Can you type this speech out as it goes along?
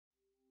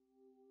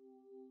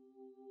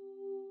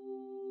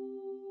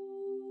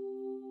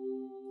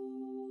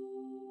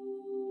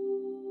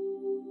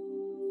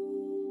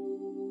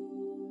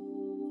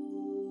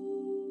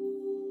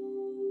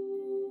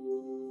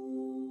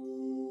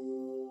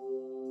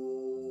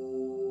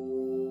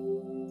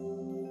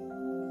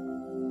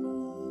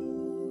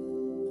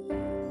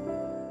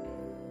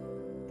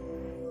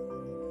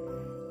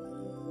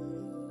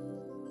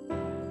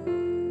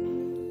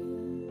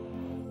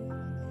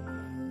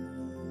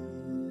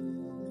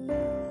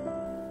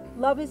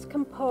Love is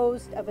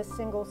composed of a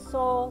single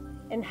soul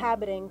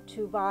inhabiting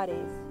two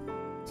bodies.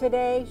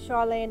 Today,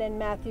 Charlayne and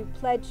Matthew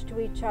pledge to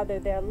each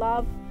other their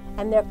love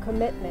and their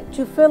commitment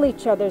to fill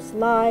each other's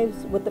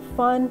lives with the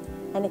fun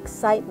and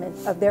excitement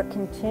of their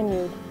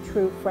continued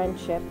true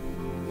friendship.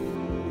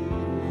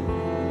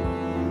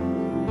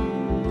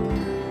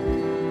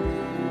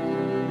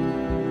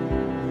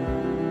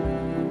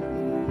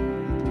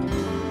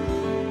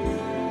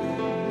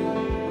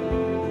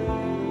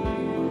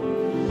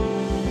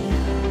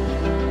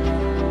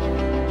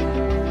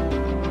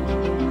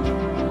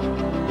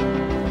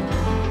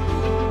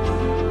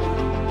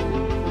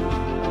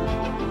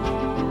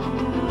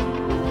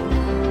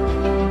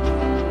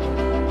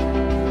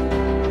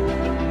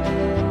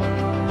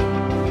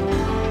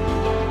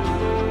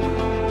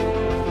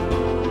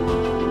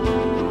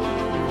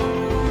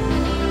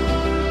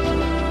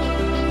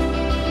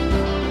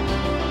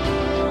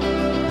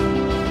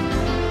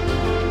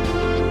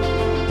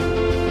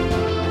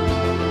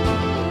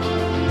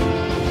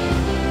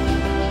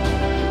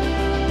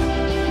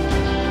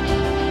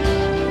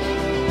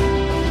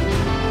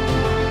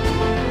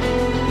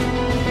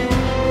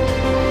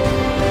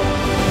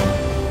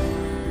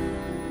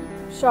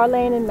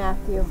 Charlayne and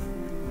Matthew,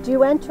 do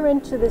you enter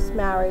into this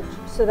marriage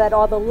so that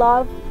all the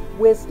love,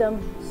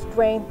 wisdom,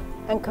 strength,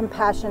 and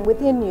compassion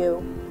within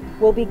you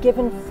will be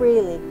given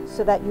freely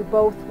so that you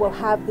both will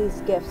have these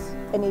gifts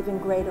in even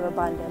greater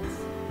abundance?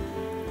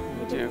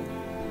 We do.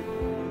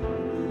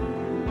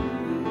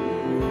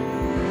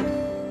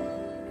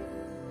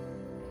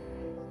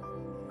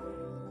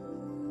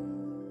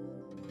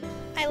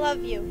 I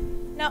love you,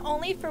 not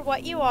only for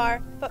what you are,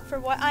 but for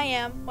what I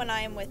am when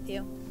I am with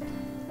you.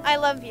 I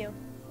love you,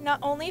 not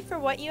only for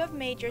what you have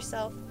made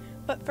yourself,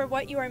 but for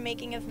what you are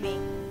making of me.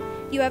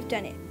 You have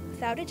done it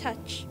without a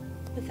touch,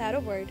 without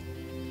a word,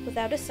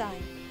 without a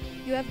sign.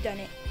 You have done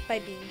it by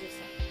being yourself.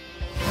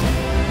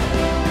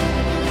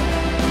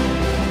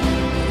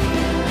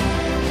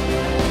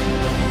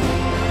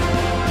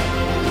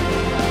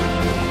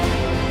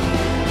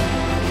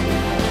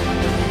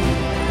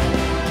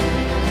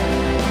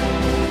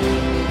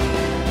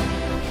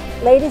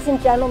 Ladies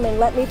and gentlemen,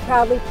 let me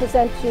proudly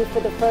present to you for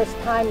the first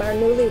time our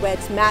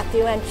newlyweds,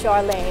 Matthew and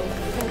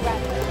Charlayne.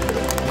 Congratulations.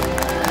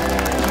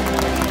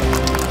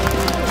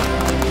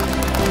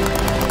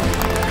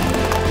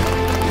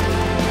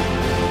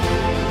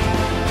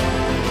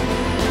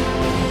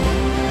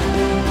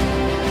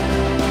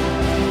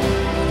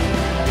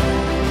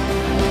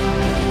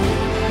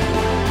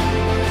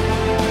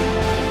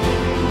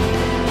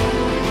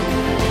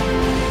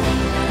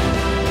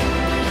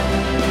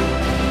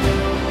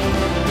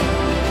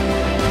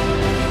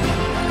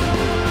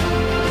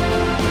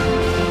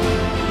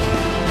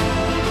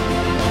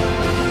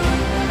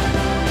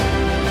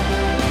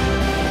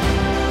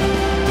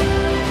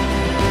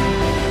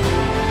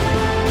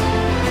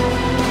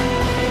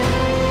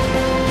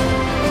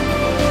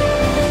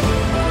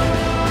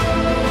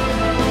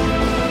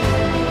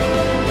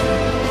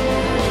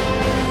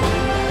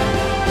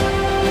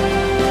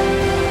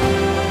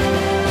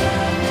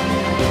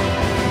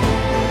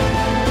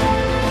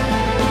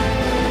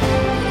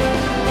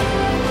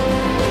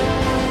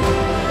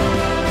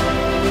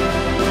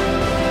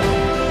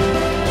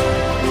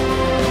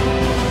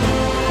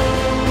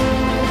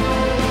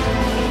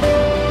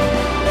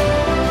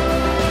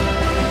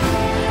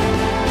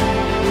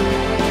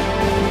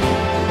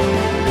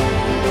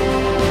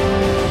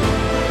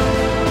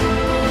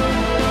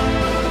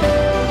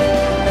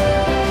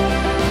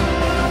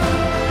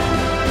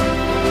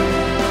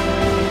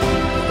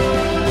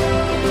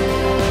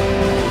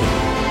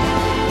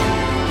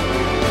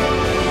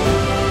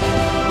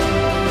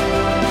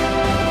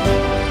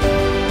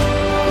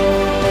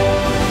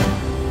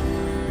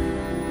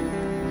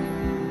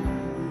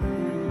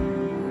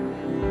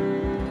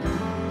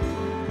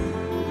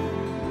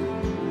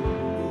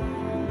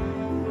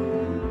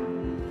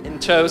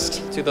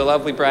 Toast to the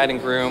lovely bride and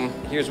groom.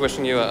 Here's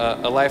wishing you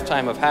a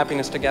lifetime of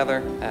happiness together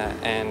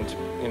and,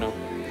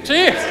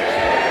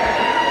 cheers!